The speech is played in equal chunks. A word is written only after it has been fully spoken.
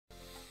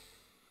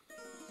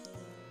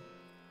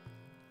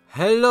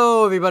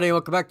Hello everybody,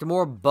 welcome back to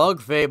more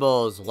Bug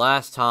Fables.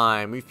 Last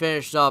time, we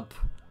finished up,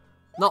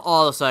 not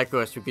all the side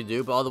quests we could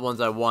do, but all the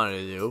ones I wanted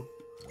to do.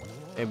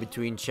 In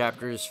between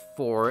chapters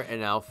 4 and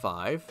now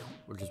 5,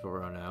 which is where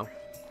we're on now.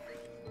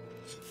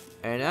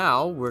 And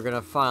now, we're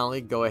gonna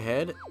finally go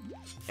ahead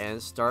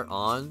and start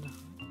on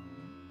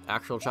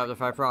actual chapter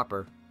 5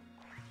 proper.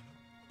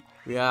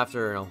 We have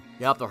to,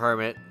 help the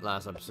hermit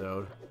last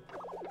episode.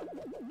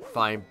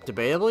 Find,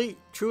 debatably,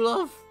 true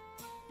love?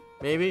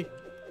 Maybe?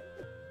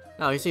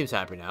 No, he seems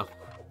happy now.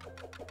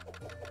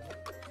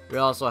 We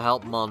also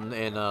help Mun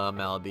and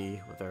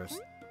Malaby with their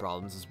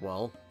problems as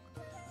well.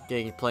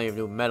 Getting plenty of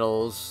new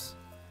medals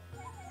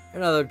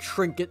and other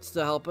trinkets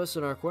to help us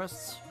in our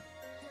quests.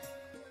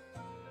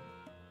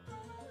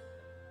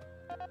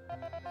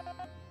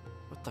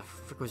 What the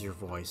frick was your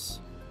voice?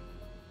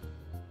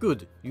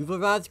 Good, you've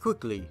arrived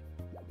quickly.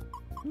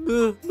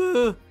 Meh,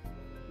 meh.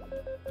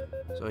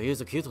 So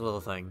here's a cute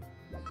little thing.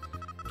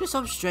 Just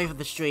some stray from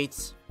the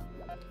streets.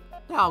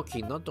 Now,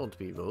 Kina, don't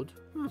be rude.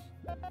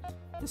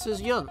 This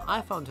is Yun.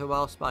 I found her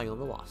while spying on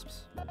the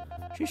wasps.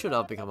 She should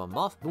have become a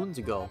moth moons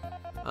ago.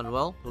 And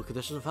well, her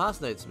condition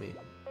fascinates me.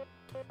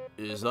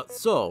 Is that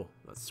so?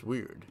 That's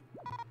weird.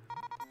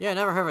 Yeah, I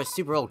never heard of a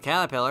super old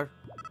caterpillar.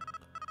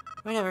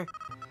 Whatever.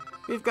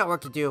 We've got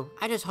work to do.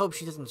 I just hope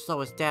she doesn't slow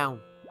us down.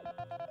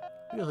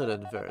 We'll head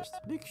in first.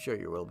 Make sure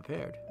you're well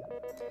prepared.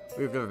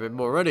 We've never been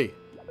more ready.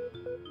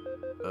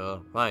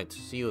 Right.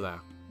 See you there.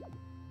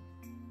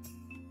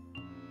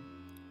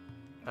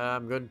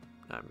 I'm good.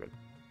 I'm good.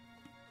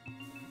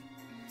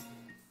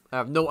 I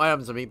have no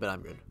items on me, but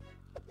I'm good.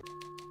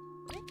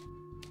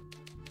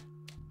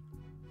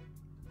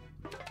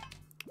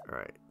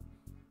 Alright.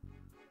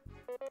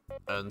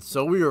 And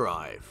so we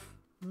arrive.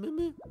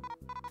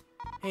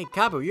 Hey,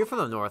 Kabbu, you're from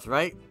the north,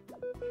 right?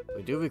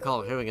 We do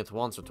recall hearing it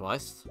once or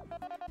twice.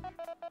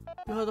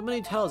 You heard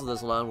many tales of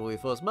this land when we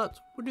first met.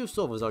 Would you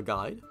serve as our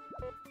guide?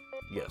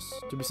 Yes.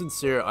 To be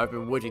sincere, I've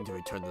been waiting to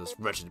return to this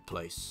wretched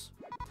place.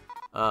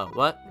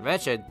 What?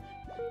 Wretched?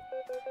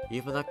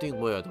 You've been acting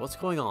weird. What's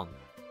going on?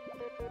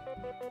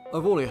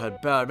 I've only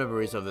had bad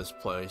memories of this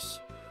place.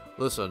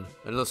 Listen,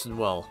 and listen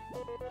well.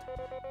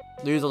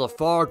 These are the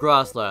far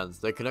grasslands.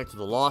 They connect to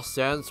the lost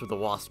sands through the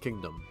Wasp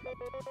Kingdom.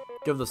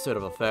 Given the state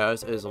of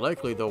affairs, it is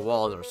likely their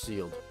walls are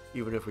sealed,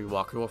 even if we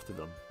walk north through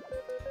them.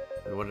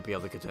 We wouldn't be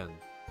able to get in.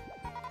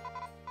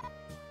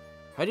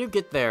 How do you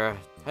get there?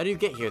 How do you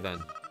get here then?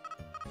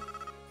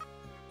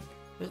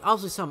 There's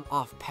obviously some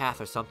off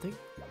path or something.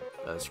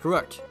 That's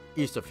correct.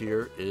 East of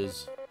here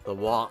is the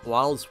Wild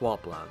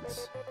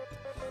Swamplands.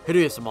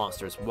 Hideous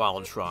monsters,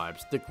 wild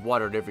tribes, thick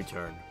water at every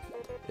turn.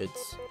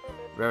 It's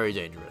very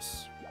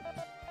dangerous.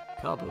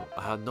 Kabbu,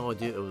 I had no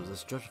idea it was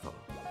this dreadful.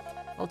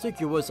 I'll take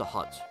your words to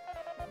heart.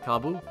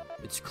 Kabbu,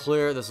 it's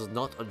clear this is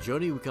not a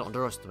journey we can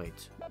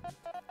underestimate.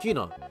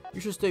 Kina,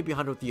 you should stay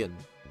behind with the inn.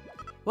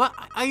 What?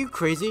 Are you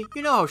crazy?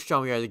 You know how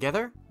strong we are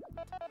together.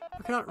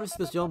 I cannot risk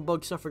this young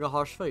bug suffering a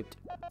harsh fate.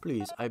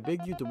 Please, I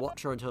beg you to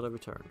watch her until I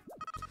return.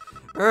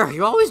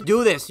 You always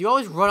do this. You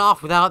always run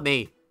off without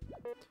me.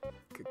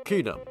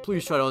 Kina,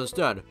 please try to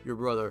understand your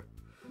brother.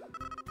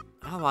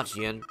 I'll watch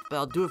Yin, but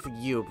I'll do it for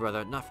you,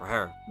 brother, not for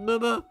her.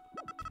 Mama.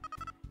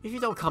 If you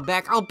don't come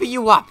back, I'll beat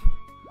you up.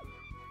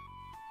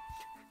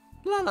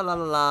 La la la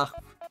la la.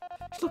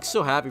 She looks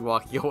so happy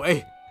walking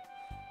away.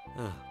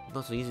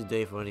 Not an easy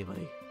day for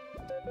anybody.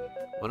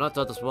 We're not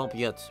done the swamp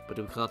yet, but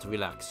we cannot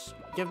relax.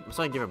 I'm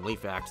starting to give him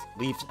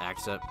Leaf's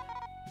accent.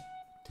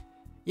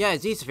 Yeah,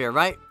 it's east of here,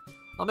 right?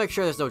 I'll make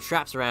sure there's no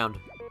traps around.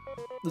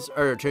 This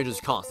area changes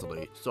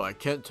constantly, so I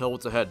can't tell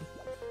what's ahead.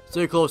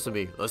 Stay close to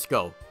me. Let's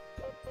go.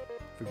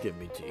 Forgive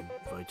me, team,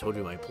 if I told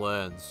you my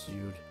plans,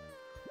 you'd...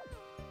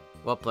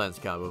 What plans,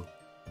 Kabbu?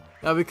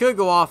 Now, we could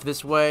go off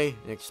this way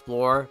and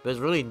explore, but there's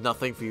really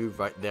nothing for you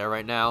right there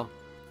right now.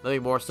 Maybe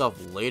more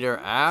stuff later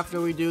after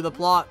we do the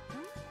plot.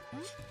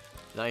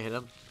 Did I hit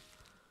him?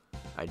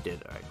 I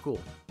did. Alright, cool.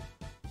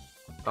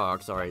 Oh,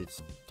 sorry.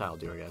 It's tile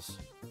deer, I guess.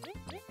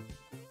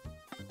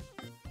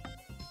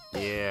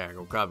 Yeah,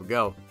 go Kabbu,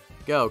 go.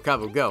 Go,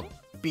 Kabbu, go.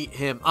 Beat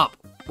him up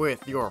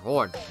with your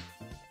horn.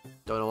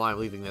 Don't know why I'm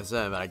leaving this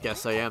in, but I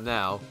guess I am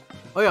now.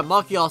 Oh yeah,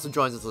 Maki also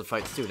joins us in the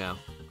fights too now.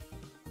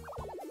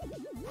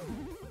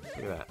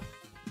 Look at that.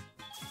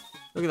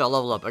 Look at that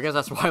level up. I guess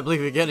that's why I'm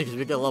leaving again, because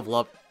we get level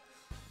up.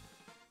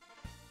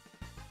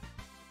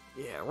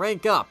 Yeah,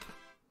 rank up.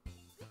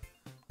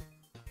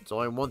 It's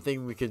only one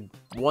thing we could...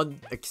 One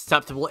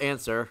acceptable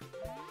answer.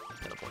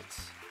 10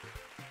 points.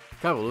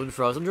 Kabbu,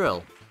 Frozen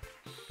Drill.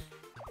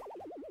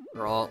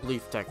 Or all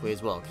Leaf technically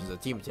as well, because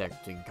it's a team attack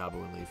between Kabbu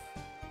and Leaf.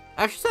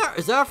 Actually,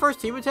 is that our first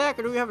team attack,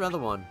 or do we have another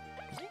one?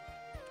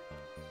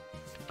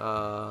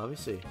 Let me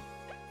see.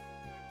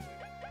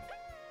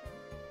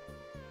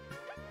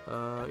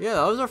 Yeah,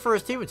 that was our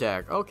first team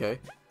attack. Okay.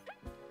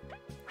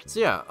 So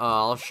yeah,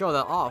 I'll show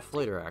that off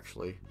later,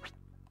 actually.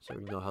 So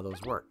we know how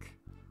those work.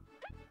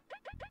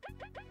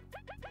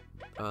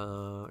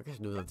 I guess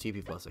do the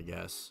TP plus, I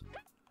guess.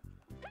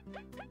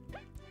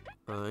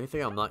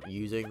 Anything I'm not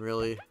using,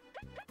 really?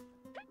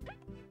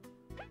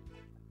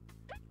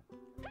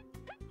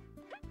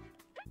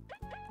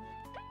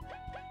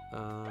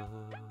 I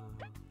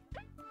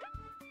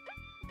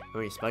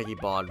mean, Spiky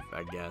Bod,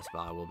 I guess, but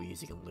I will be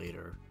using him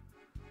later.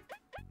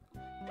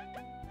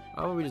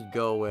 Why don't we just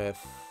go with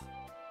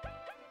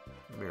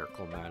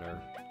Miracle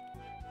Matter?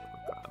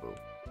 Kabbu.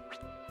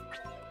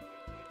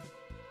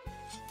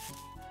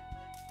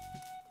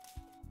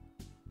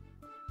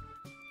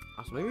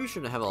 Also, maybe we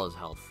shouldn't have all his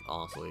health,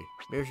 honestly.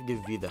 Maybe we should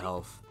give V the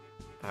health.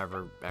 Have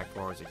her act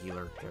more as a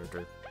healer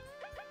character.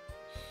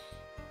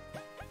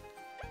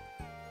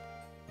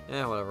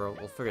 Yeah, whatever.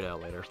 We'll figure it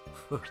out later.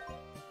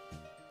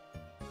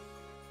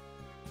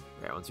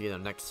 Alright, once we get the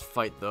next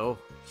fight, though.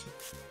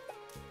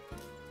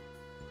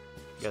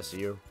 Guess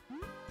you.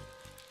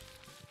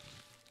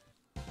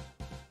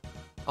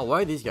 Oh,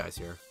 why are these guys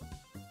here?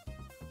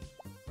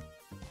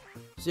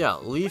 So yeah,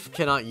 Leaf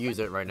cannot use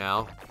it right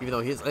now, even though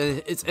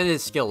it's in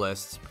his skill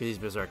list because he's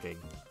berserking.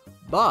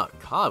 But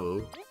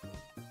Kabbu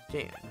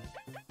can.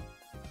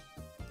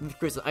 Leaf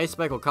creates an ice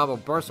spike while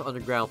Kabbu bursts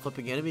underground,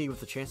 flipping enemy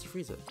with a chance to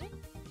freeze it.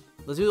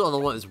 Let's do it on the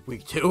one that's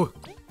weak too.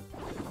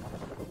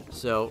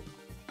 So,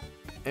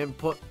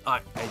 input.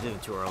 I did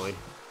it too early.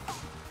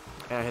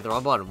 And I hit the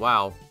wrong button.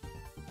 Wow.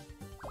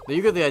 But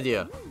you get the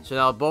idea. So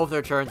now both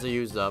their turns are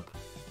used up.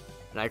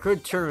 And I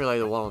could turn relay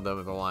to one of them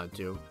if I wanted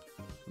to.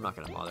 I'm not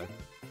gonna bother.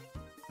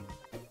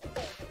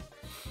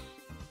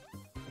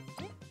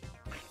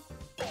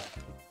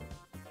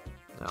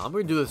 Now I'm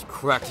gonna do this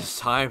correct this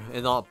time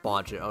and not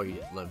botch it. Oh, he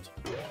lived.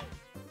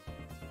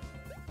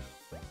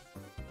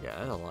 Yeah,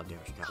 that's a lot of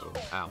damage.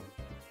 Ow.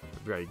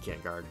 Right, you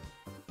can't guard.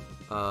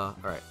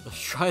 Alright. Let's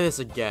try this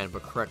again,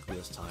 but correctly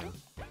this time.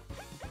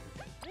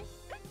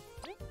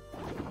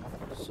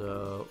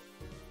 So,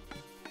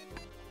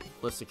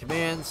 list of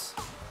commands.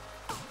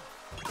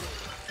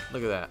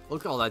 Look at that.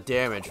 Look at all that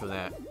damage from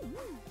that.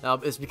 Now,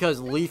 it's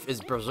because Leaf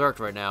is berserked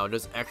right now and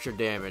does extra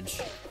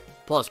damage.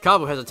 Plus,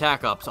 Kabbu has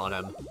attack ups on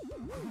him.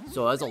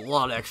 So that's a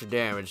lot of extra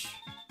damage.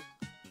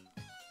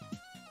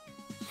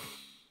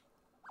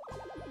 I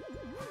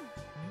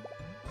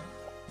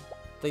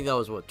think that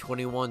was, what,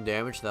 21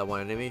 damage to that one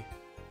enemy?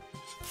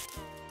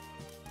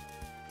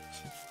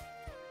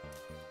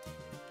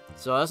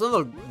 So that's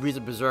another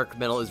reason Berserk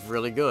Metal is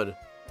really good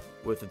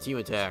with the team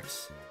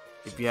attacks.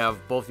 If you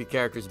have both your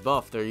characters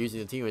buffed, they're using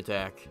the team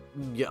attack,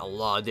 you can get a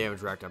lot of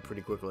damage racked up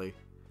pretty quickly.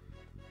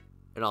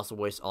 And also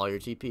waste all your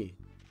TP.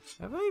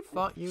 Have I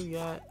fought you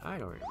yet? I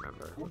don't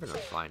remember. We're gonna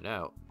find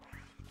out.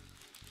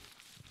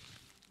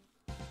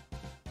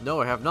 No,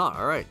 I have not.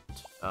 Alright.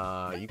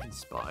 You can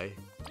spy.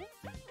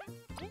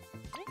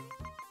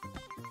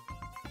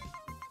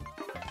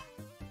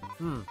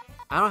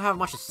 I don't have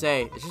much to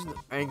say. It's just an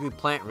angry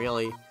plant,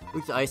 really.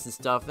 Weak to ice and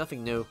stuff.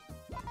 Nothing new.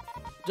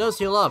 It does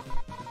heal up.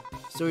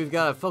 So we've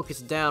got to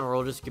focus it down or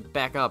we'll just get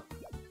back up.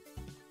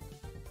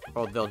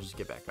 Or they'll just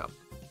get back up.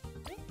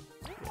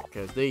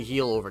 Because they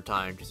heal over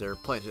time because they're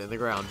planted in the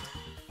ground.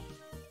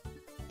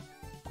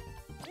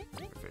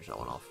 Finish that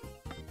one off.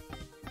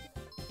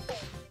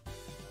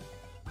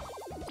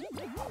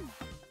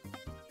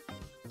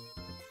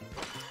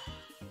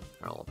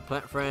 Our little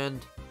plant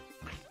friend.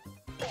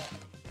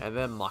 And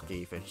then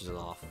Maki finishes it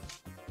off.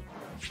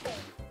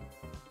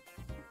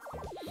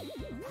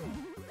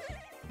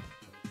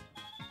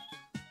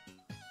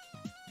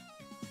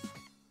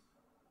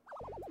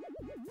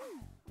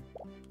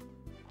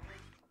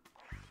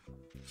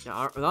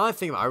 Now, another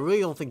thing, I really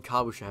don't think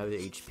Kabbu should have the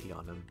HP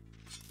on him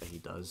that he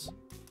does.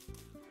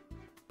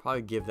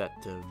 Probably give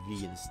that to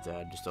V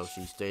instead, just so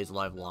she stays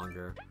alive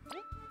longer.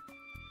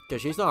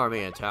 Because she's not our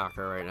main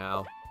attacker right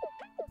now.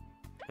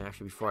 And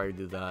actually, before I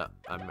do that,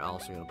 I'm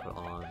also going to put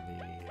on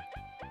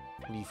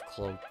the Leaf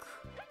Cloak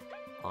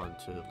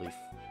onto the Leaf.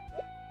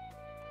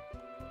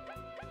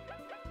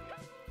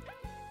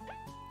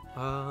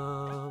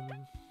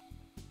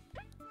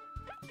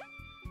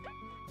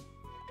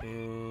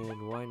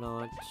 And why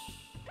not?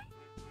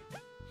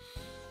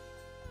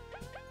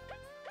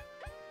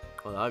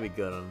 Well, that'd be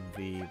good on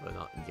V, but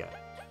not yet.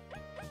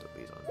 Just at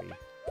least on V.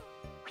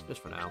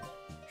 Just for now.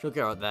 She'll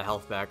get that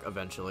health back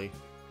eventually.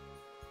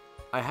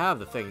 I have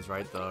the things,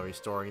 right? The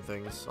restoring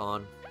things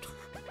on.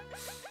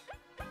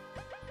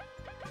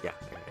 Yeah,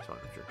 okay, I just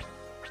want to make sure.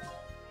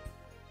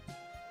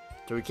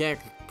 So we can't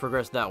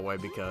progress that way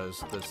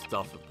because this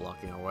stuff is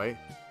blocking our way.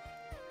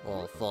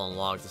 We'll fallen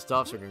logs and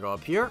stuff, so we can go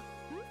up here.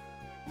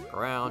 Look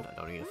around. I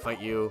don't need to fight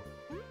you.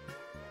 And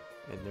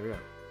there we go.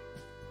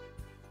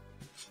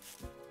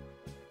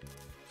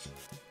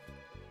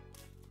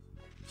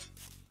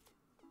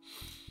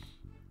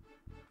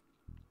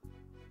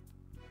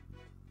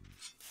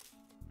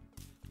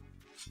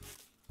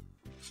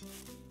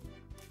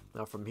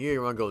 Now from here,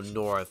 you want to go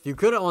north. You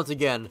could, once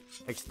again,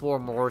 explore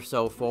more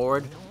so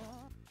forward.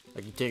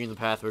 Like continuing the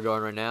path we're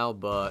going right now,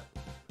 but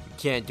you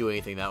can't do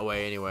anything that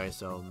way anyway,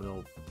 so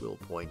no real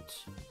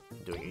point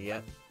in doing it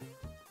yet.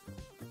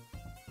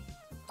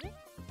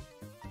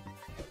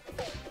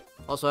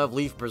 Also, I have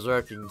Leaf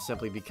Berserking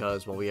simply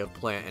because, well, we have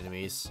plant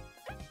enemies.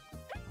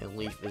 And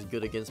Leaf is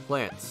good against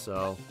plants,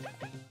 so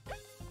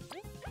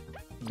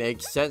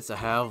makes sense to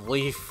have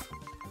Leaf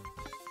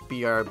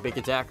be our big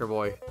attacker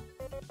boy.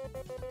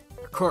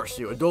 Curse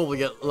you, adorably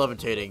yet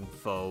levitating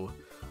foe.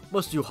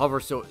 Must you hover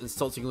so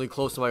insultingly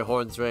close to my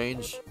horn's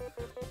range?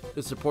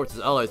 It supports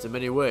its allies in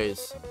many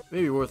ways.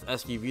 Maybe worth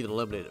SKV to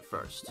eliminate it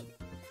first.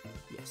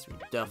 Yes, we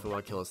definitely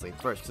want to kill this thing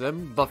first, because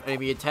then buff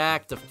enemy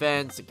attack,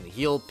 defense, it can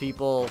heal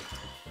people.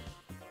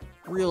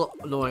 Real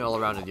annoying all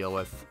around to deal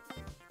with.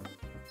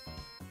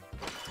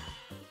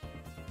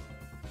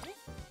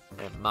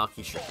 And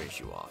Maki should face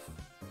you off.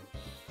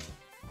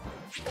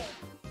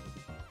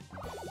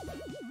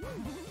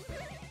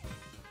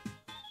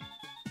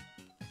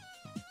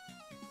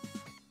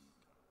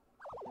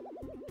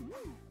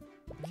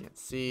 Can't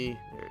see.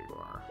 There you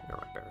are. There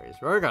are my berries.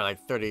 We already got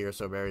like 30 or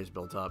so berries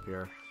built up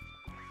here.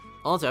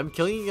 Honestly, I'm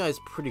killing you guys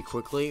pretty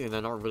quickly and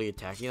they're not really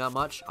attacking that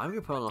much. I'm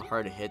gonna put on the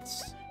hard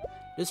hits.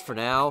 Just for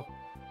now.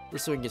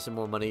 Just so we can get some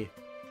more money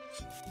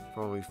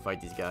before we fight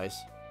these guys.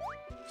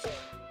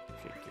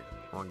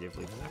 I want to give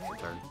Leaf an extra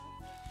turn.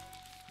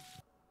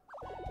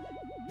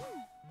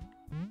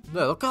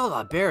 No, look at all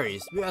that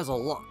berries. We guys a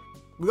lot.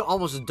 We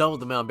almost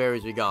doubled the amount of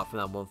berries we got from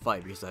that one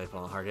fight because I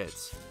put on hard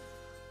hits.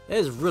 It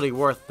is really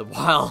worth the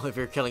while if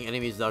you're killing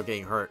enemies without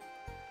getting hurt.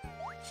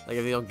 Like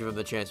if they don't give them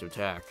the chance to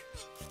attack.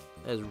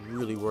 That is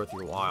really worth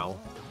your while.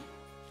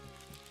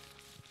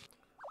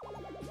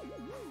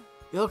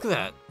 Yeah, look at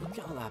that. Look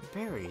at all that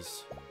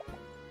berries.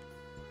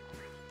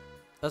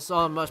 That's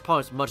probably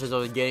as much as I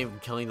was getting from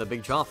killing the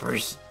big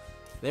choppers.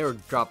 They were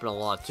dropping a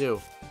lot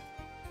too.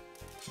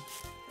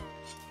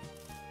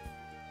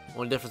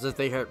 One difference is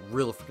they hit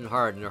real freaking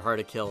hard and they're hard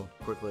to kill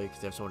quickly because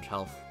they have so much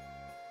health.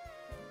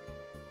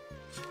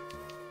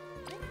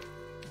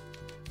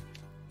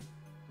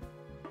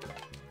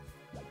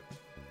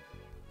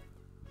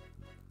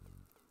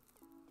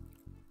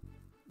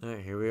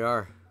 Alright, here we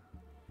are.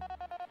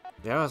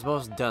 The area is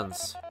most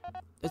dense.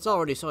 It's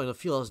already starting to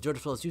feel as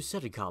dreadful as you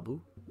said it, Kabbu.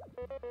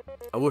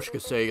 I wish I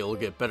could say it'll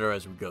get better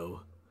as we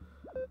go.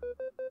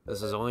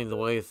 This is only the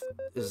way.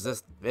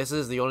 This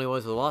is the only way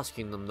to the Lost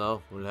Kingdom,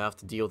 though. We'll have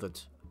to deal with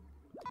it.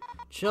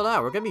 Chill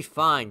out. We're gonna be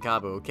fine,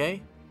 Kabbu.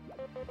 Okay?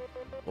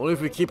 Only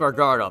if we keep our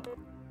guard up.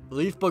 The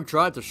Leafbug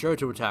tribes are sure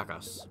to attack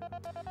us.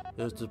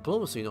 Is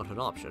diplomacy not an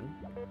option?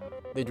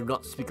 They do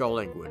not speak our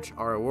language.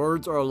 Our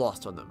words are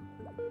lost on them.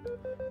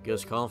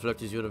 Guess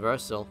conflict is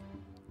universal.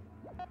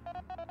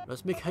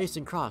 Let's make haste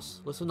and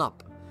cross. Listen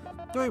up.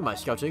 During my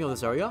scouting of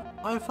this area,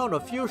 I have found a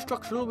few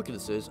structural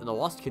weaknesses in the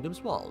Lost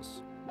Kingdom's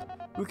walls.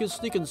 We can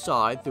sneak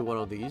inside through one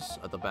of these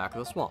at the back of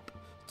the swamp.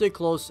 Stay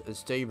close and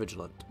stay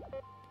vigilant.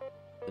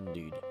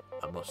 Indeed,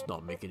 I must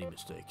not make any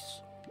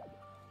mistakes.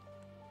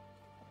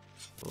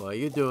 What are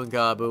you doing,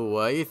 Kabbu?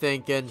 What are you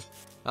thinking?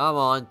 Come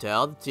on,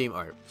 tell the team.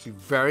 Alright, be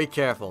very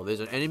careful. There's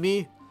an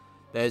enemy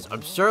that is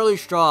absurdly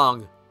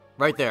strong.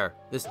 Right there.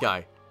 This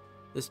guy.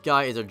 This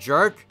guy is a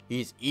jerk.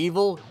 He's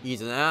evil.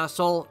 He's an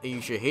asshole. And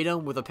you should hate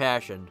him with a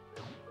passion.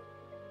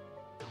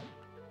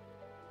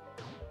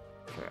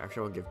 Okay, actually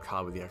I want to give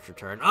Kabbu the extra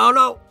turn. Oh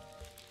no!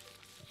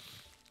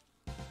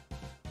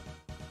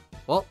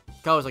 Well,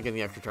 Kabbu's not getting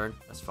the extra turn.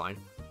 That's fine.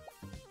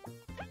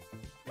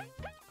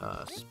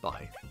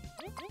 Spy.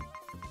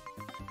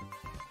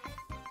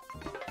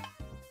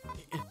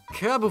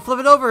 Kabbu, flip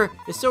it over!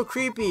 It's so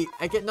creepy!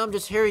 I get numb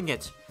just hearing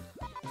it.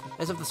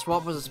 As if the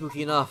swamp wasn't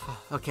spooky enough.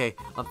 Okay,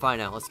 I'm fine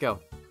now. Let's go.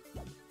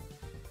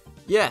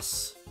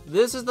 Yes,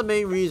 this is the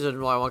main reason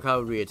why I want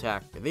Kabbu to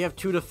re-attack. They have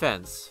 2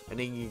 defense, and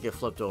then you can get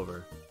flipped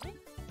over.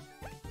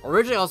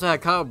 Originally, I also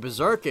had Kabbu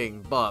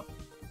berserking, but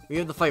we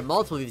have to fight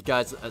multiple of these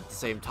guys at the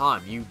same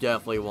time. You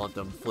definitely want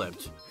them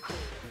flipped.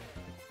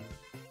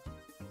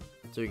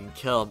 So you can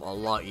kill them a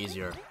lot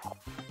easier.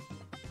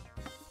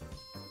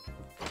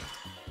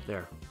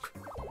 There.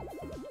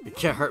 You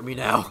can't hurt me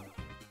now.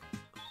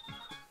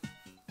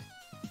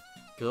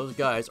 Those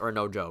guys are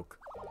no joke.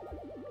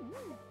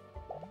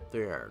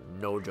 They are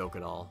no joke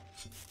at all.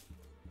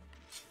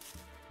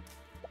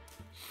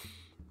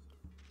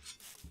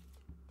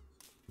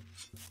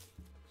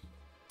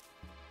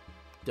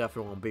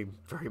 Definitely want to be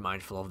very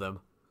mindful of them.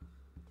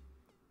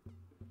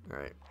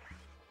 Alright.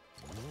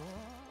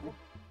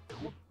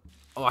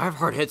 Oh, I have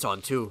hard hits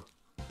on too.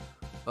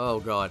 Oh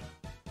god.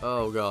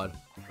 Oh god.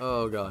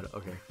 Oh god.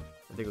 Okay.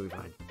 I think we'll be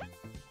fine.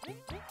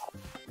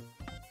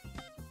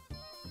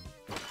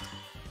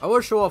 I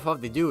would show off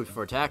what they do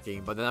for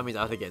attacking, but then that means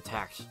I have to get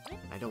attacked.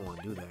 I don't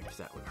want to do that because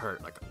that would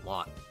hurt like a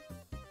lot.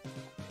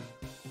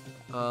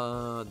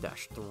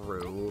 Dash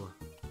through.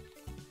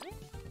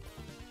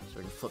 So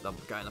we can flip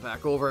that guy in the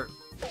back over.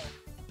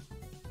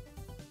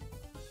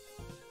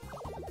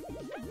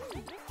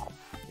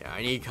 Yeah,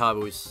 I need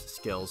Kabbu's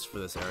skills for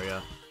this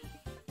area.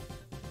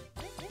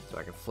 So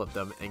I can flip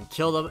them and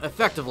kill them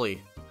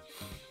effectively.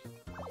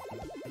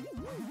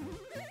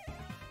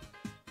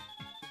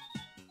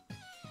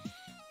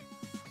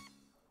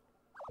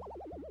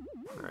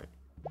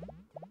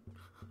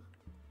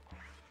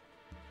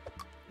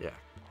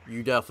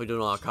 You definitely don't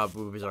want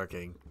Kabbu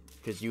berserking,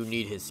 because you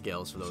need his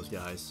skills for those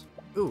guys.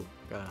 Ooh,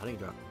 got a honey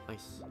drop.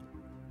 Nice.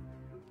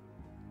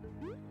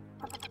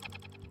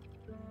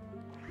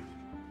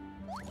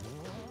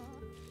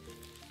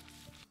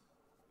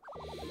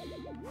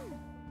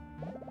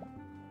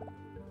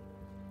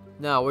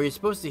 Now, what you're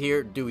supposed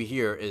to do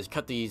here is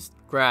cut these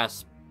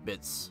grass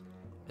bits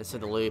and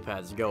send the lily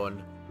pads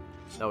going.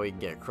 That way you can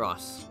get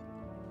across.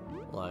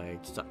 Like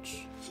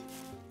such.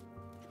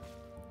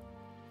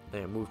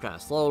 Then move kind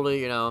of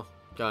slowly, you know.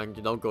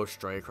 Don't go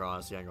straight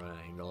across, you gotta go at an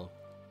angle.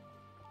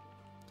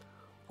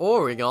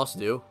 Or we can also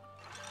do...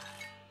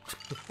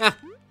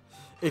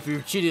 if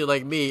you cheated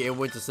like me and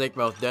went to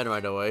Snakemouth Den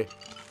right away,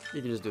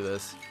 you can just do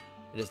this.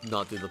 And just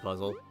not do the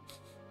puzzle.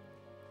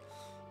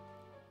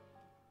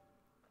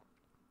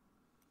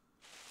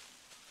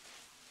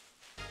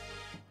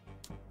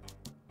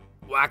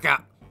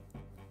 Waka!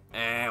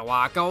 And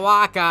waka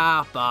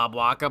waka! Bob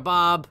waka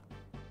bob!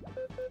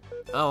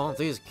 Oh,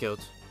 these are cute.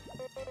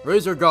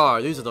 Raise your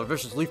guard, these are the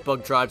vicious leaf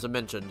bug tribes I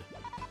mentioned.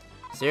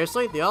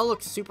 Seriously? They all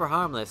look super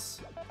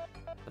harmless.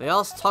 They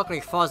all talk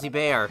like Fozzie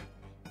Bear.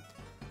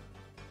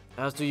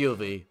 As do you,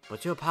 V.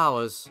 But your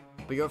foes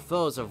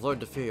have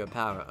learned to fear your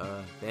power.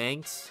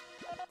 Thanks?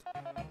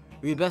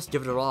 We best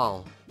give it a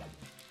all.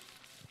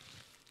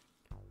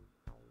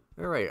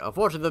 Alright,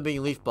 unfortunately them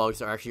being leaf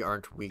bugs actually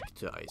aren't weak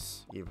to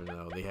ice, even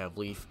though they have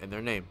leaf in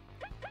their name.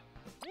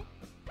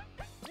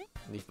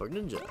 Leaf bug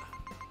ninja.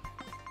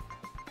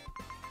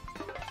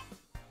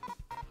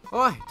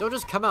 Oi, don't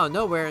just come out of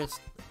nowhere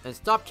and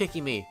stop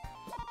kicking me.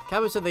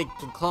 Kabbu said they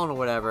can clone or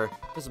whatever.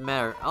 Doesn't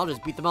matter, I'll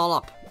just beat them all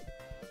up.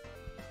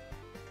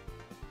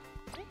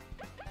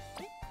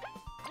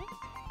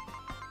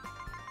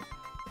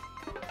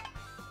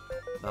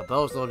 That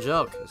bow's no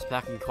joke. It's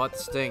packing quite the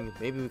sting.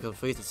 Maybe we can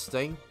freeze its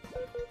sting?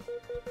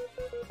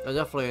 They're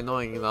definitely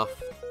annoying enough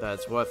that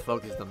it's worth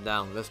focusing them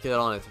down. Let's get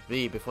on it,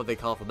 V, before they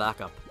call for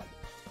backup.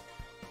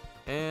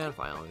 And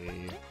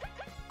finally...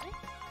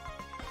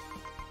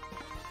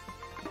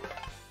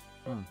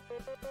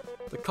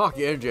 The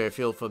cocky energy I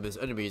feel from his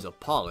enemy is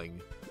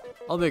appalling.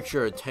 I'll make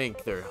sure to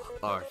tank their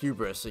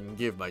hubris and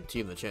give my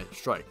team the chance to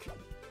strike.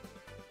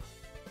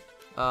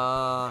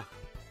 Fuck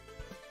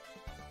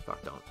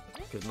don't.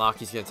 Because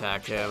Maki's gonna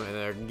attack him and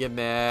they're gonna get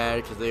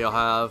mad because they all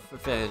have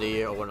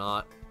affinity or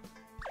whatnot.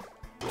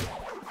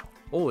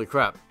 Holy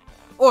crap.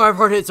 Oh, I've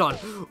heard hits on!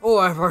 Oh,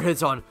 I've heard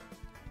hits on!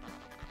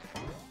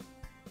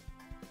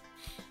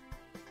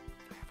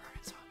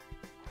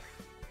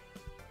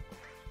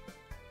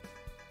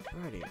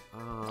 Alrighty,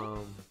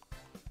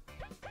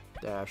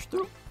 dash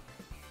through.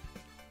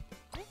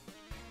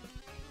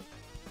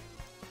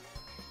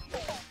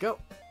 Go.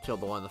 Kill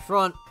the one in the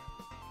front.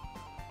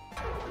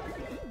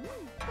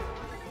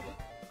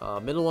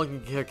 Middle one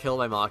can get killed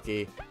by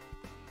Maki.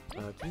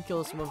 Can you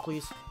kill this one,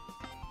 please?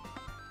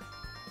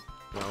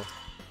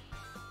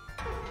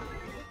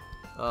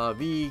 No.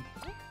 V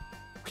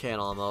can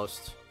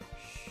almost.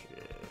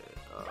 Shit.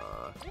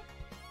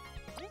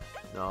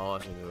 No,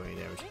 that's not gonna do any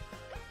damage.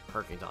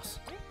 Hurricane toss.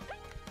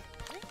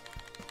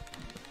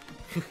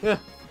 A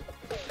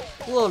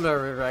little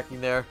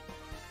nerve-wracking there.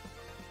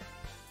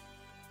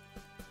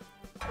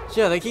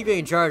 So yeah, they keep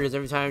getting charges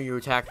every time you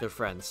attack their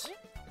friends.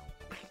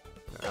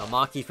 Now,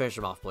 Maki, finish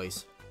him off,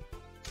 please.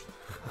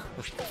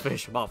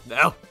 Finish him off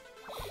now.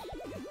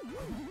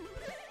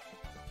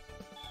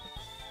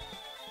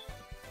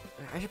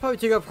 I should probably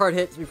take up hard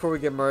hits before we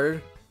get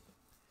murdered.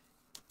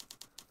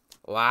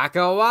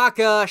 Waka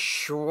waka,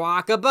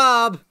 shwaka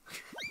bob.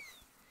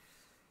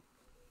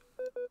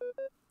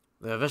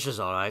 They're vicious,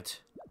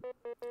 alright.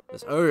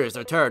 This area is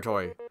their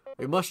territory.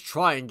 We must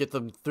try and get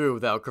them through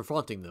without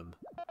confronting them.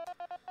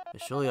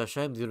 It's surely a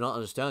shame they do not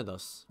understand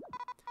us.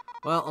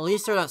 Well, at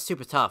least they're not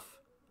super tough.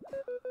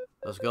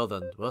 Let's go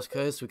then. Worst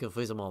case, we can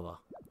freeze them over.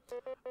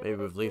 Maybe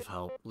with leaf's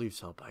help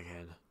I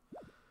can.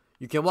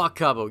 You can walk,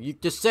 Kabbu. You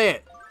just say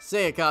it.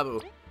 Say it,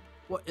 Kabbu.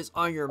 What is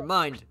on your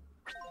mind?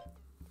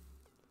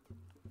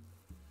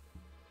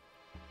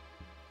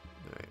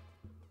 Alright.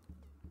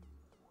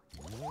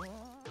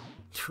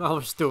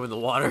 I'm still in the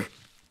water.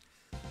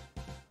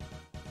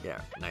 Yeah,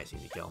 nice,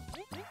 easy kill.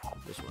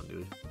 This one,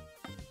 dude.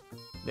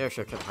 Maybe I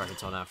should have kept hard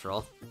hits on after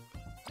all.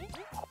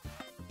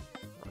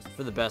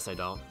 For the best, I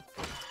don't.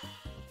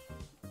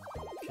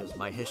 Because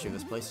my history of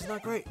this place is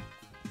not great.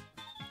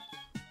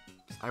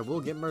 I will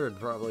get murdered,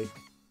 probably.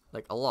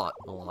 Like, a lot.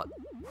 Oh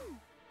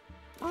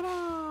no!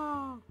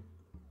 Come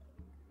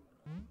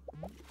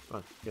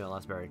on, get that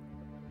last berry.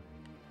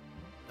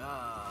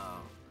 Oh.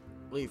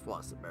 Leaf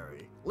wants the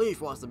berry. Leaf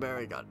wants the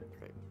berry. Got it.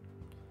 Great.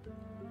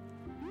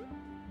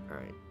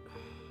 Alright.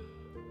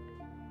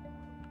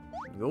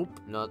 Nope,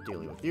 not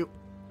dealing with you.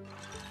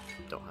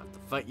 Don't have to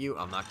fight you.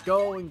 I'm not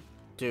going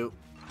to.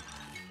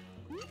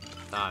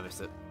 Ah, I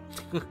missed it.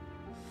 But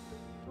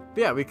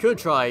yeah, we could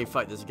try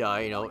fight this guy,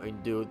 you know,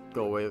 and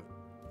go away.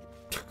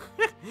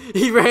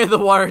 He ran in the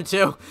water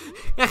too.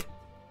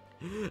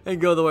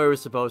 And go the way we're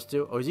supposed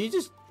to. Oh, is he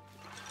just...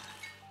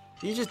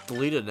 He just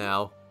deleted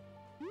now.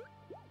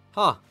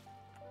 Huh.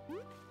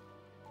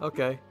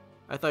 Okay.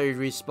 I thought he'd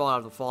respawn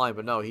after falling,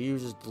 but no, he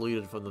was just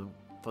deleted from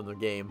the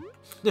game.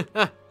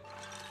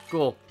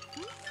 Cool.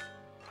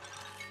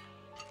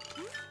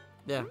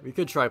 Yeah, we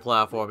could try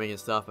platforming and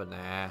stuff, but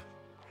nah.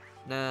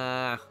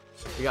 Nah.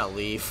 We gotta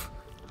leave.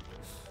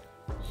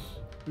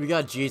 We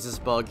got Jesus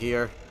Bug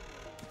here.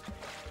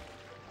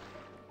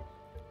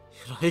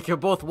 He can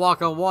both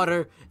walk on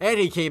water, and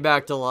he came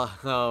back to life.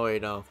 Oh,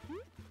 wait, no.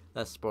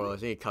 That's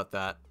spoilers. You need to cut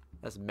that.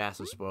 That's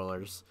massive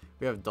spoilers.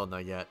 We haven't done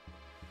that yet.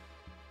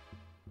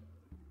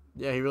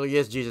 Yeah, he really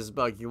is Jesus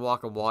Bug. You can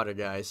walk on water,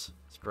 guys.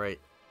 It's great.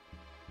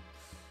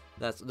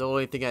 That's the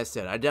only thing I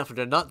said. I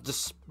definitely did not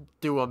just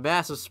do a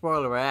massive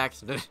spoiler by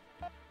accident.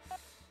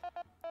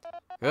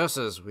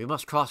 Curses, we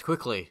must cross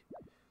quickly.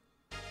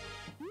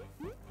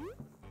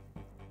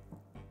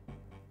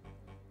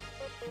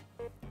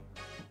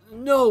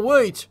 No,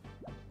 wait!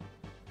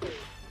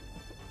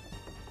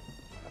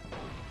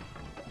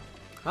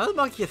 How did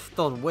Maki get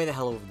thrown way the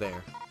hell over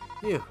there?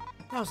 Phew,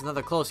 that was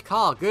another close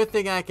call. Good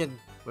thing I can...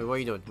 Wait, what are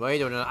you doing? What are you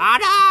doing? Ah,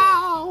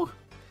 no!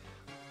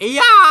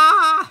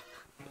 Yeah!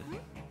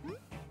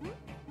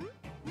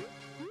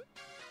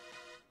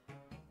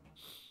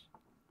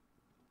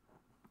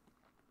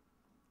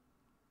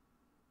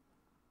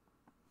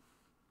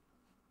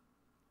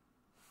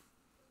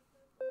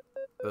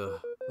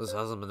 Ugh, this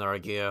hasn't been our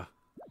gear.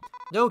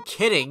 No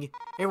kidding!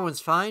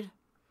 Everyone's fine?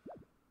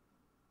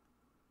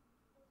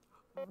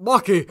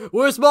 Maki!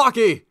 Where's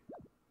Maki?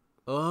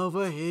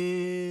 Over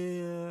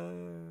here.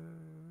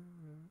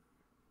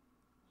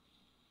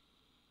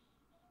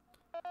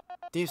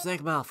 Deep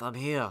Snakemouth, I'm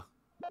here.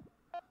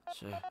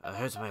 Shit, I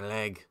hurt my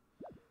leg.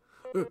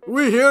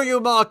 We hear you,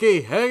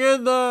 Maki! Hang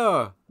in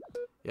there!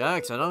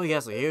 Yikes, I know he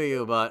has to hear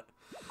you, but...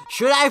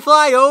 Should I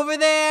fly over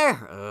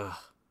there? Ugh.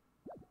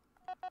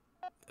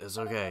 It's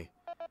okay.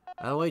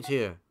 I'll wait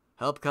here.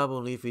 Help Kabbu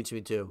and Leaf reach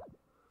me too.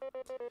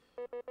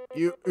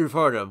 You've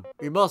heard him.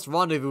 We must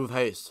rendezvous with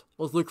haste.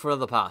 Let's look for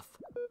another path.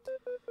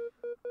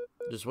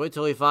 Just wait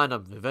till we find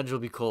him. Revenge will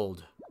be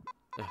cold.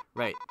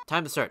 Right.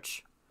 Time to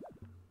search.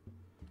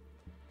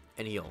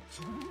 And heal.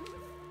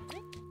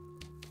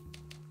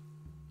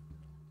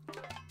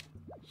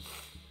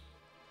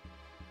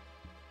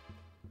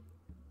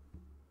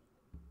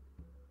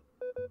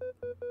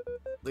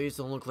 These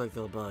don't look like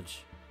they'll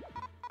budge.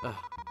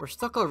 We're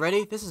stuck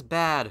already? This is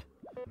bad.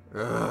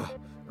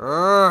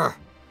 Kabbu?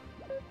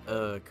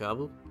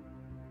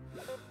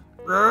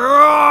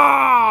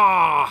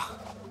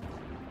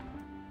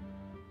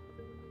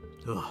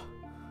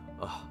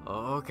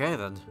 Okay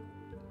then.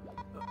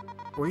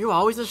 Were you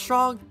always this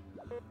strong?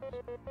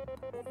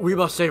 We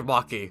must save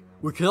Maki.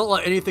 We cannot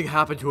let anything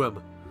happen to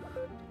him.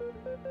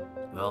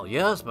 Well,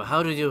 yes, but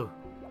how did you...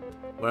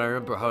 When I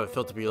remember how it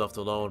felt to be left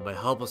alone, my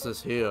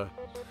helplessness here.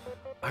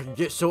 I can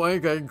get so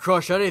angry I can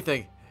crush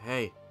anything.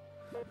 Hey.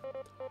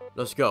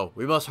 Let's go.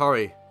 We must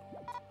hurry.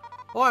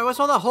 Boy, what's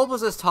all that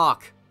hopelessness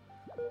talk?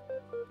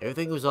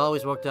 Everything was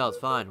always worked out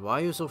fine.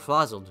 Why are you so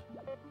frazzled?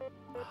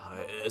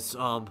 It's,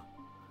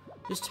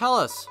 Just tell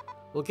us.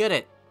 We'll get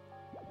it.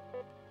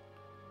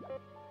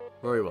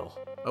 Very well.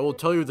 I will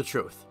tell you the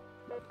truth.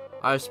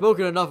 I have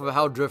spoken enough about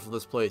how dreadful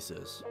this place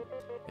is.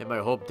 And my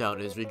hometown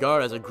is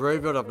regarded as a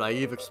graveyard of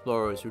naive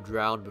explorers who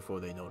drowned before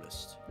they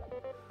noticed.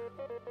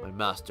 My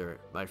master,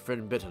 my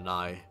friend Bit and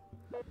I,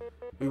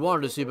 we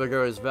wanted to see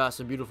Bagheera's vast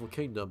and beautiful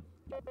kingdom,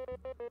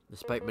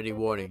 despite many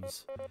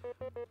warnings.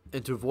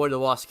 And to avoid the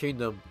Wasp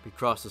Kingdom, we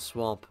crossed the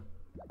swamp.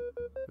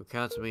 You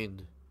can't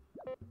mean...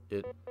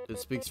 It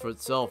speaks for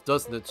itself,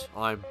 doesn't it?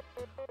 I'm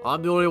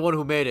the only one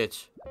who made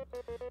it.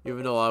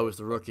 Even though I was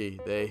the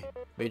rookie, they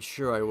made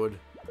sure I would.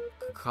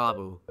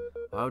 Kabbu,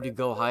 why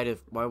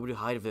would you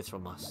hide this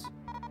from us?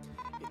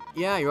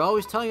 Yeah, you're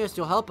always telling us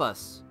you'll help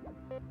us.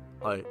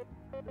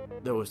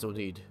 There was no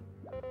need.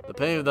 The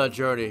pain of that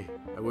journey,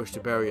 I wish to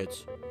bury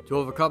it, to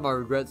overcome my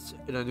regrets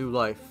in a new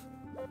life.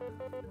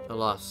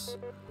 Alas,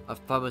 I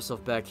find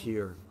myself back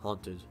here,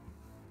 haunted.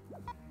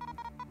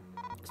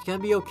 It's gonna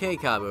be okay,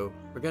 Kabbu.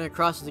 We're gonna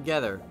cross it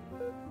together.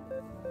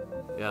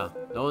 Yeah,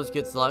 no one's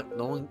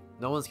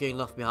getting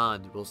left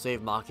behind. We'll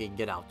save Maki and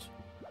get out.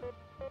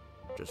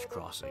 Just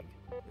crossing.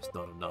 It's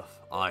not enough.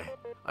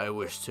 I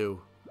wish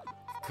to.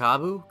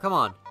 Kabbu, come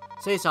on,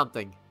 say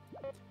something.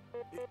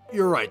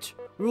 You're right.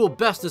 We will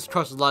best this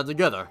crossing line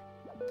together.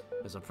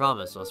 As a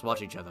promise, let's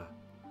watch each other.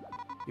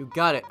 You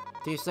got it.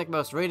 Team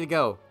Snakemouth's ready to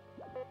go.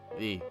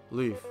 Leaf,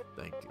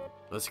 thank you.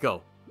 Let's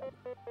go.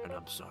 And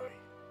I'm sorry.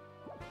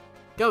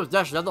 Go,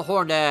 Dash, another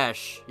horn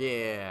dash.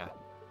 Yeah.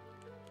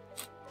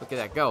 Look at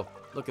that, go.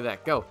 Look at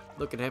that, go.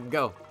 Look at him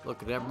go.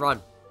 Look at him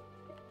run.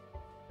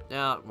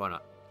 Now, why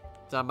not?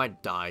 I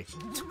might die.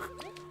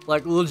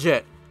 Like,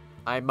 legit.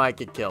 I might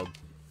get killed.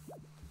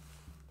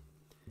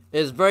 It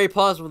is very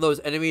possible those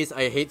enemies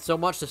I hate so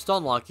much to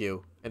stun lock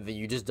you, and then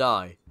you just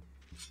die.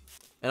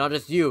 And not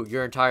just you,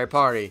 your entire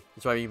party.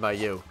 That's what I mean by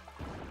you.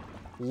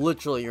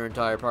 Literally your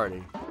entire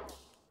party.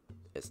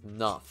 It's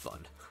not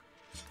fun.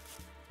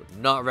 Would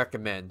not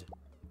recommend.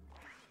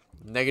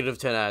 Negative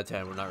 10 out of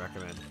 10, would not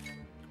recommend.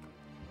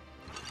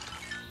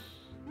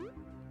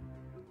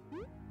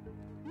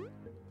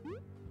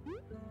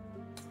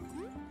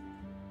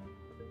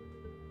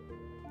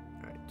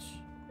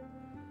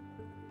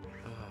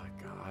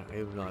 I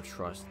do not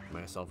trust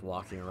myself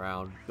walking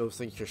around. Those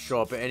things just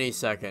show up at any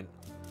second.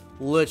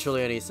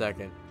 Literally any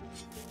second.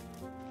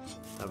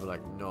 I'd be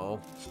like, no.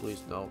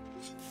 Please, no.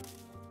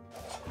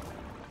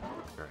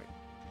 Alright.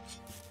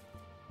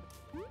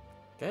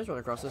 Can I just run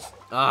across this?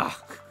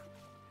 Ah!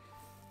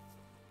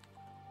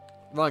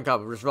 Run,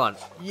 Kabbu, just run.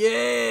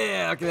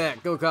 Yeah! Look at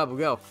that. Go, Kabbu,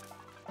 go.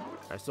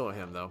 I still want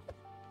him, though.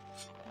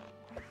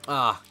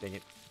 Ah, dang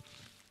it.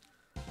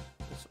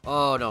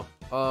 Oh, no.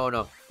 Oh,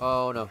 no.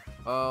 Oh, no.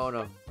 Oh,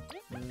 no.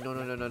 No,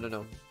 no, no, no, no,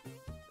 no.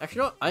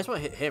 Actually, no. I just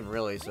want to hit him,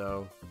 really,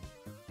 so...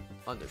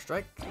 Under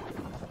strike.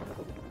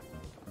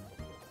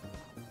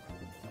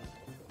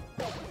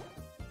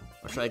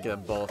 I'll try to get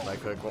them both if I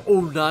could. Oh,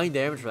 9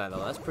 damage for that,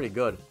 though. That's pretty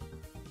good.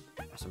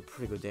 That's some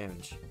pretty good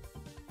damage.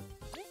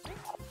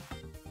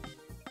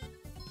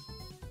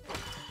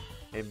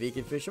 And V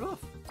can finish him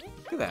off.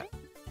 Look at that.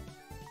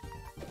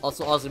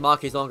 Also,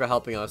 Maki's no longer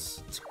helping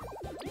us.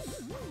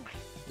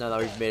 Now that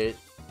we've made it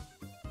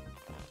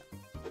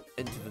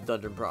into the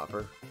dungeon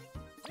proper.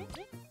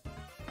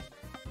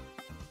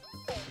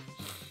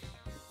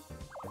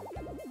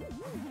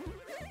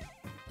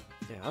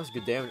 Yeah, that was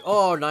good damage.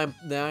 Oh,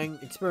 9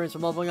 experience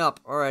from leveling up.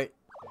 Alright.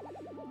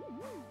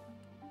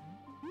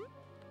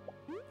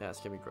 Yeah, it's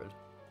gonna be good.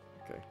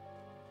 Okay.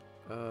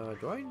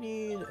 Do I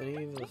need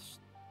any of this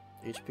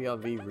HP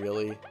on V,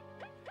 really?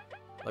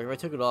 Like, if I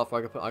took it off,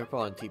 I could put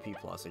on TP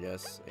plus, I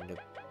guess, and get,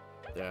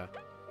 yeah.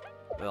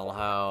 Then I'll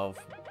have,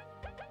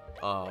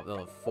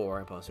 another 4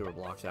 and put super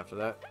blocks after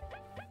that.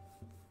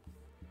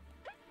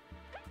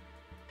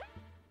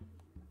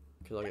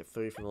 Cause I'll get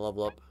 3 from the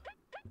level up.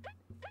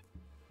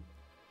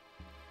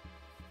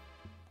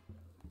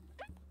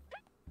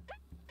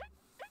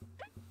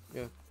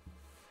 Yeah.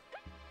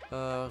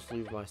 Let's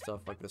leave my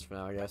stuff like this for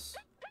now, I guess.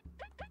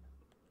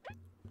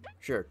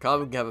 Sure,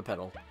 Kabbu can have a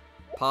pedal.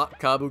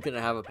 Kabbu can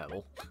have a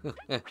pedal.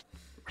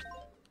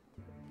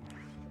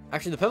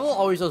 Actually, the pedal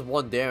always does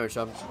 1 damage,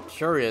 so I'm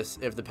curious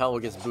if the pedal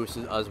gets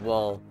boosted as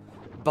well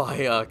by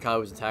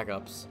Kabbu's attack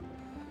ups.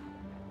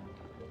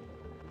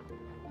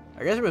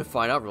 I guess I'm gonna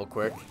find out real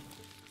quick.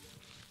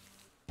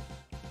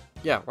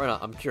 Yeah, why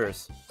not? I'm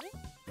curious.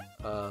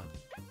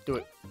 Do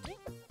it.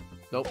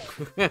 Nope.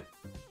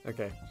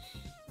 Okay.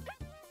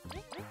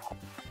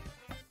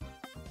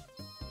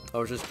 I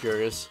was just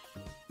curious.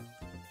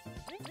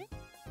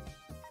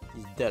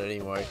 He's dead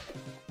anyway.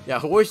 Yeah,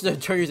 horse in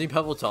turn using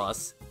Pebble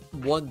Toss.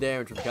 1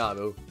 damage from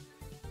Kabbu.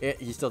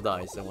 He still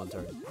dies in 1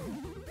 turn.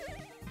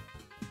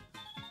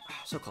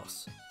 So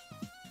close.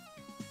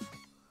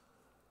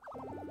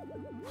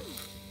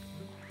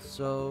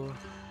 So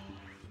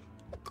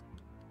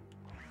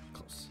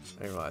close.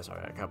 Anyway,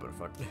 sorry, I can't put a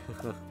fuck.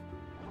 Just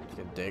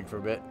gonna dig for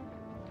a bit.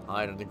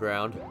 Hide on the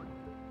ground.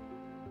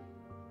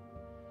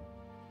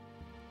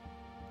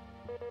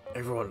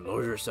 Everyone,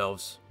 lower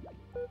yourselves.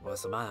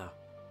 What's the matter?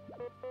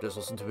 Just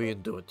listen to me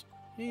and do it.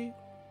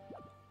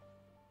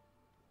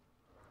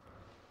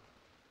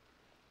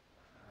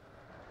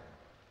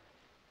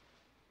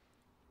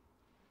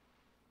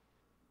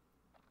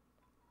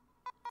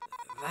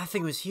 That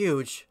thing was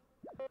huge.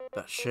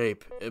 That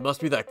shape. It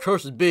must be that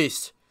cursed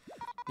beast.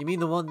 You mean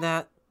the one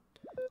that...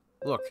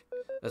 Look,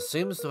 it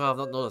seems to have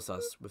not noticed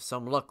us. With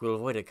some luck, we'll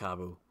avoid it,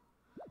 Kabbu.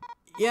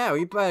 Yeah,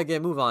 we better get a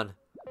move on.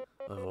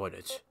 Avoid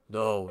it.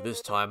 No,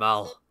 this time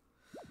I'll...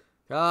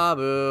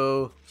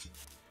 Kabbu!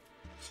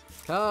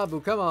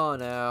 Kabbu, come on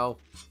now.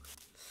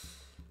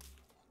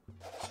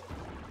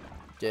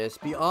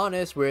 Just be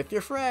honest with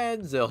your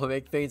friends. It'll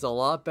make things a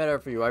lot better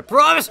for you, I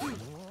promise!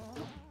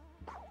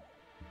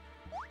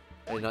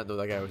 I did not know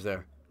that guy was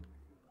there.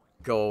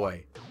 Go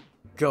away.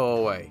 Go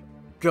away.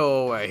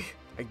 Go away.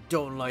 I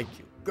don't like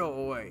you. Go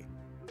away.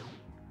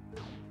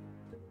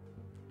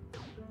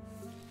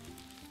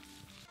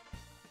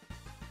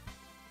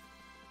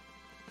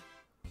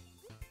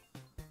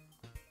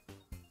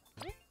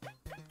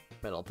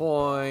 Metal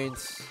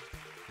points.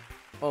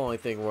 Only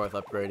thing worth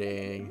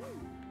upgrading.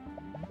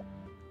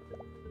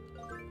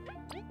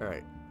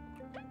 Alright.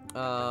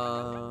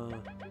 Oh,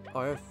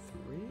 I have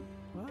 3?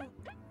 What?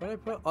 What did I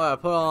put? Oh, I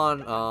put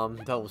on,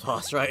 Double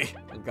Toss, right?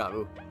 And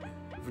Kabbu.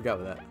 I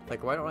forgot about that.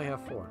 Like, why don't I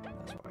have 4?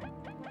 That's why.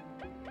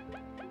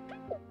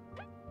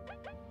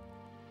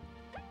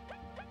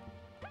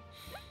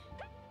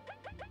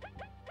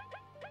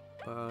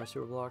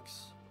 Super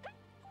blocks.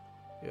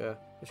 Yeah,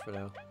 just for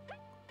now.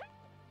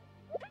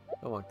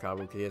 I don't want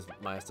Kabbu because he has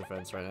minus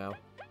defense right now.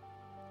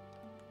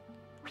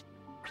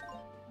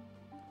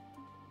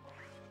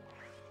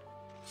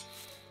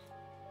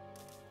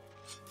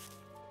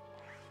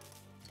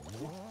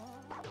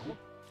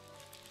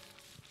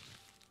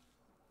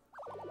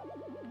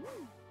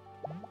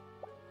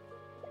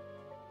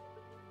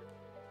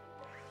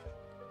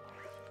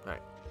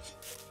 Alright.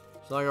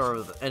 So now I go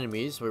over the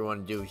enemies. What we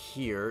want to do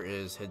here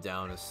is head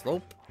down a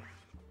slope.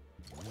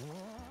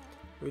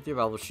 With your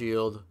bubble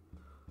shield.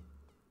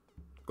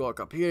 Go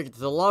up here, get to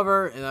the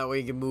lever, and that way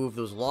you can move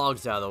those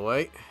logs out of the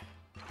way.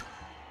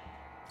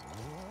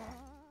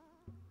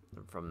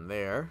 And from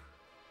there,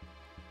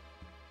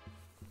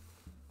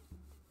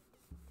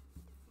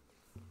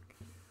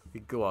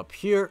 we go up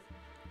here,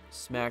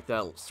 smack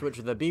that switch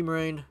with the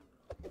beamerang,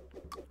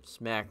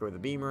 smack it with a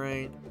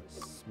beamerang,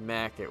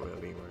 smack it with a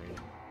beamerang,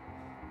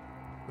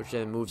 which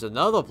then moves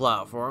another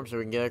platform so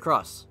we can get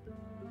across.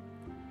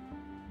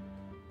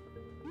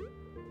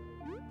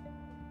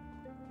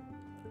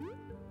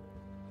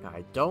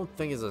 don't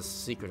think there's a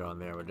secret on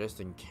there, but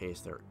just in case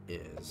there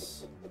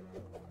is.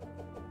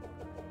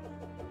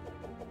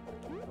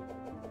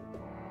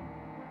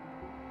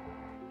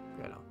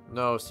 Yeah,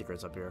 no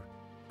secrets up here.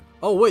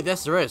 Oh wait,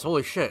 yes there is.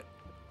 Holy shit.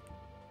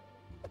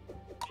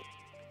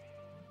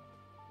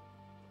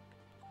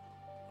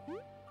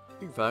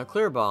 You found a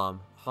clear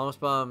bomb. Harmless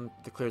bomb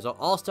that clears out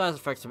all status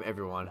effects from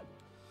everyone.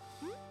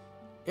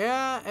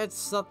 Yeah,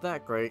 it's not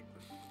that great.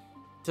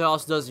 It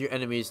also does your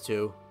enemies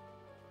too.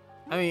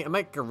 I mean, it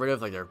might get rid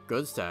of like their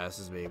good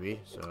statuses maybe,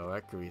 so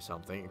that could be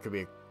something. It could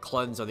be a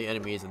cleanse on the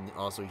enemies and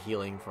also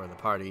healing for the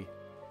party.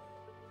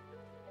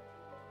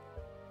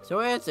 So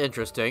it's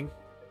interesting.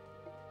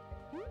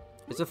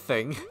 It's a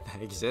thing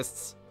that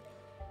exists.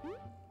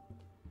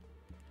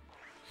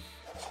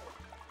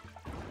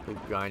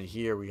 Behind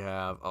here we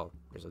have, oh,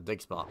 there's a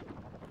dig spot.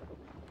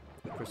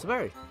 Crystal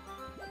berry.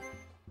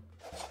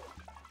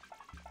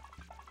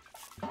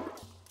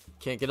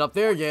 Can't get up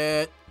there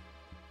yet.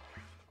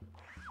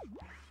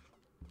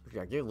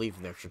 Yeah, you leave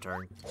an extra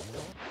turn.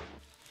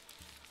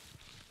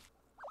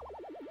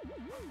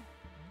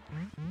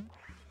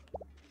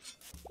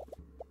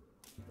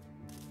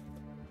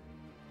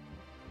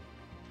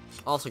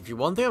 Also,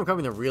 one thing I'm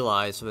coming to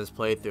realize from this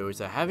playthrough is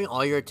that having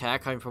all your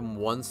attack coming from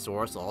one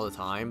source all the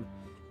time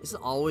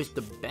isn't always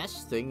the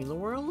best thing in the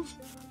world.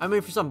 I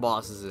mean, for some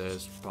bosses it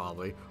is,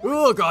 probably.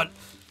 Oh god!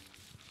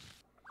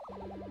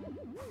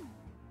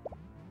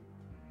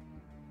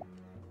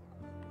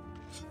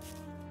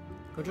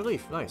 Good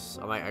relief, nice.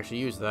 I might actually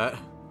use that.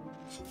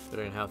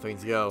 Considering how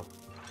things go.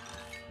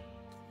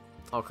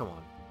 Oh, come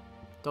on.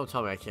 Don't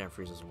tell me I can't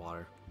freeze this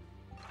water.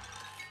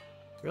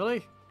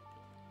 Really?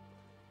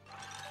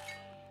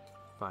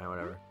 Fine,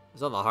 whatever.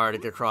 It's not that hard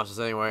to get across this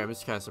anyway, I'm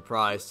just kind of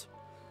surprised.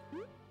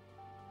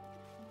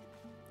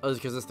 Oh, is it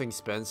because this thing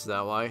spins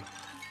that way?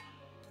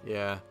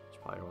 Yeah, that's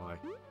probably why.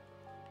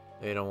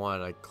 They don't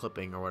want it, like,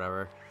 clipping or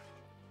whatever.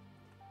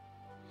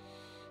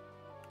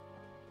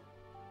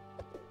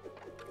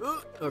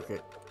 Okay.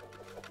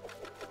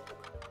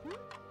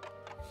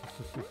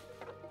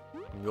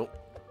 Nope.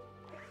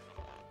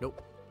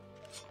 Nope.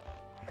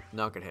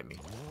 Not gonna hit me.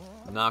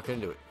 Not gonna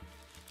do it.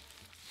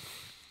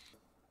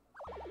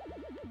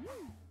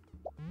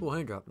 Oh,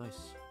 hand drop,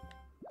 nice.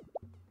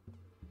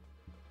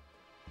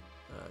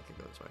 I can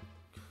go this way.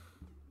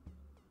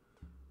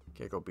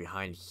 Can't go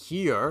behind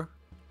here.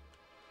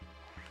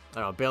 I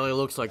don't know, barely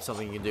looks like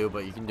something you can do,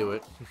 but you can do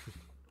it.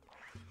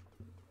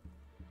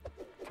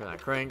 Turn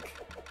that crank.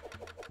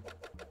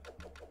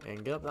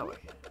 And get up that way.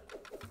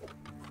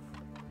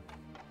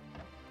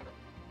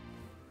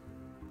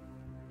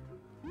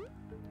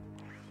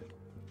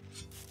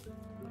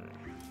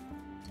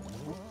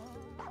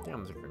 Damn,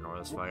 I'm just gonna ignore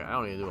this fight. I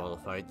don't need to do all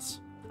the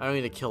fights. I don't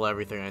need to kill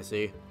everything I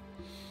see.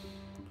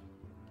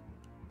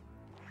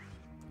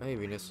 Hey,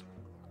 Venus.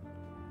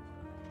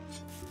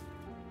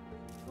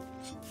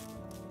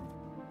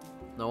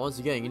 Now, once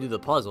again, you can do the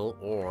puzzle,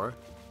 or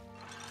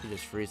you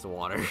just freeze the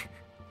water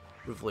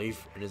with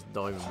leaf and just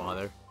don't even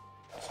bother.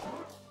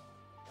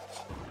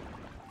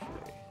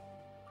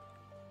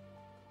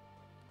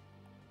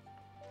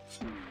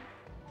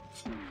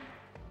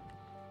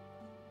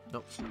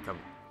 Nope, come.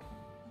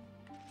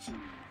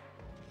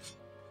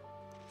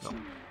 Nope.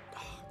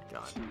 Oh,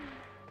 God.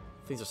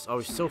 Things are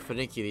always so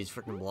finicky, these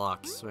freaking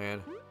blocks,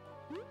 man.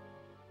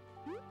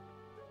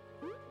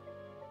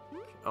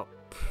 Oh,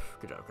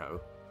 good job, Kabbu.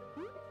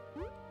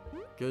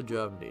 Good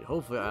job indeed.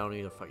 Hopefully I don't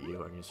need to fight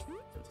you. I can just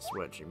hit the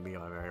switch and be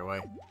on my merry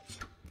way.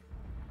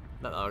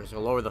 Now I'm just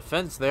gonna lower the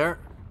fence there.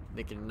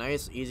 Make it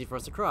nice, easy for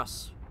us to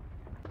cross.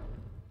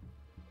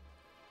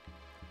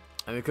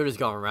 I mean, we could have just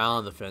gone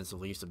around the fence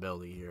with least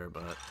ability here,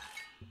 but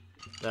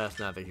that's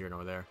neither here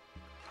nor there.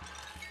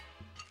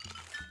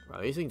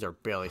 Wow, these things are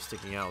barely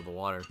sticking out of the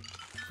water.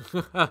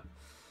 The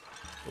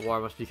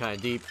water must be kind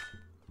of deep.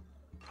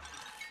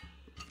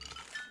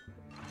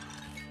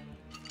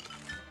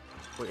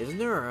 Wait, isn't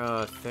there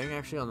a thing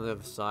actually on the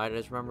other side? I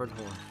just remembered.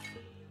 Hold on.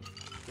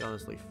 Get on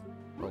this leaf.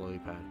 Or lily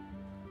pad.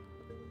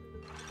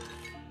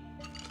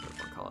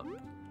 Whatever I call it.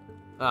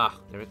 Ah,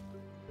 damn it.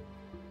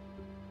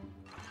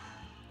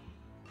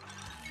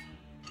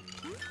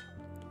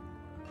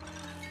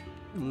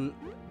 Okay.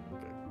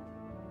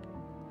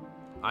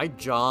 I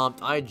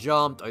jumped.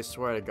 I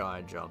swear to God,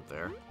 I jumped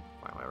there.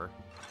 Fine, whatever.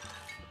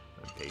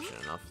 I'm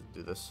patient enough to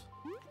do this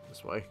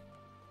way.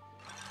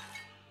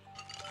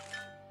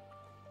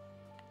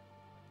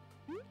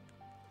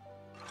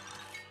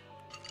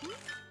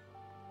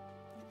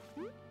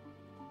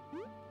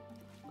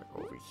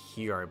 Over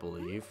here, I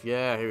believe.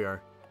 Yeah, here we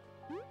are.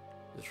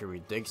 This should be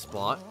a dig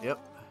spot. Yep.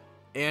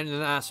 And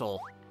an asshole.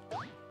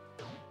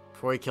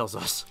 Before he kills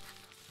us.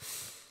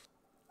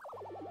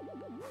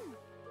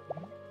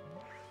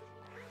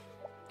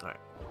 Alright.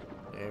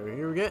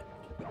 Here we get.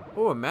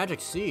 Oh, a magic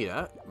seed.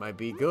 That might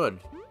be good.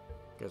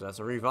 Because that's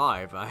a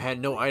revive. I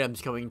had no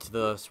items coming to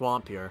the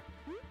swamp here.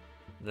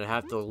 And I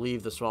have to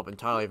leave the swamp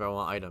entirely if I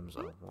want items.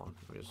 So, hold on.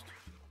 Just...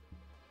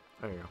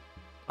 There you go.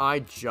 I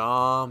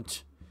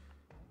jumped.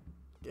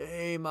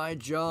 Game, I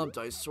jumped,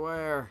 I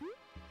swear.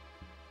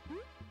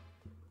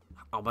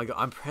 Oh my god,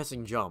 I'm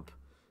pressing jump.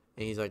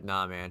 And he's like,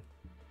 nah, man.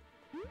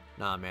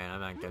 Nah, man, I'm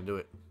not gonna do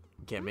it.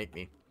 You can't make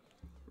me.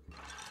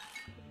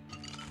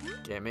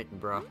 Can't make me,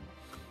 bro.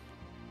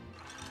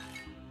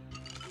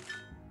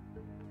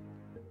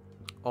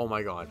 Oh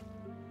my god.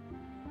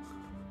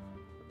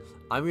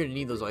 I'm gonna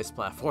need those ice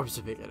platforms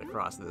to make it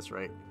across this,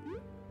 right?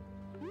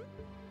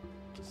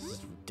 This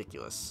is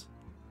ridiculous.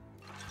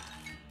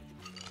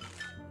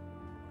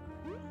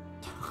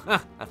 I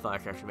thought I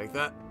could actually make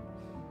that.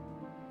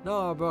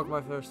 No, I broke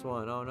my first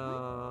one. Oh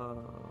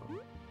no.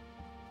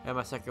 And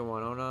my second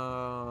one. Oh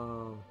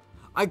no.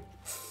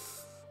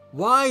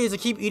 Why does it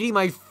keep eating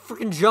my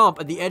freaking jump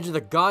at the edge of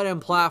the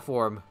goddamn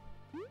platform?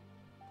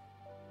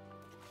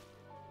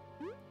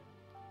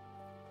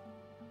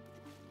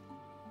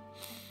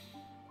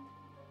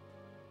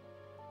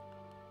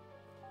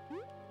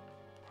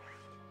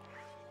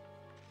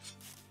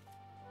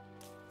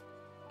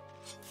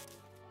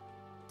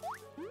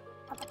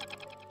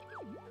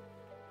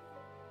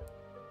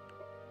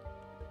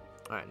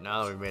 Alright,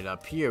 now that we've made it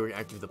up here, we can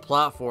activate the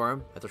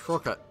platform at the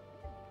shortcut.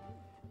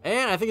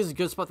 And I think it's a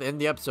good spot to end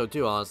the episode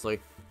too, honestly.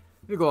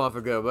 We'll go on for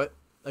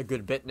a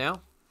good bit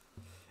now.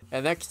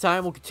 And next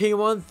time we'll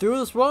continue on through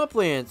the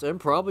Swamplands and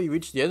probably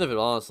reach the end of it,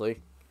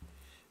 honestly.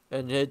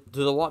 And head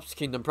to the Wasp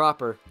Kingdom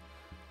proper.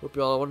 Hope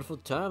you all have a wonderful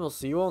time. I'll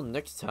see you all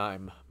next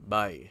time.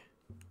 Bye.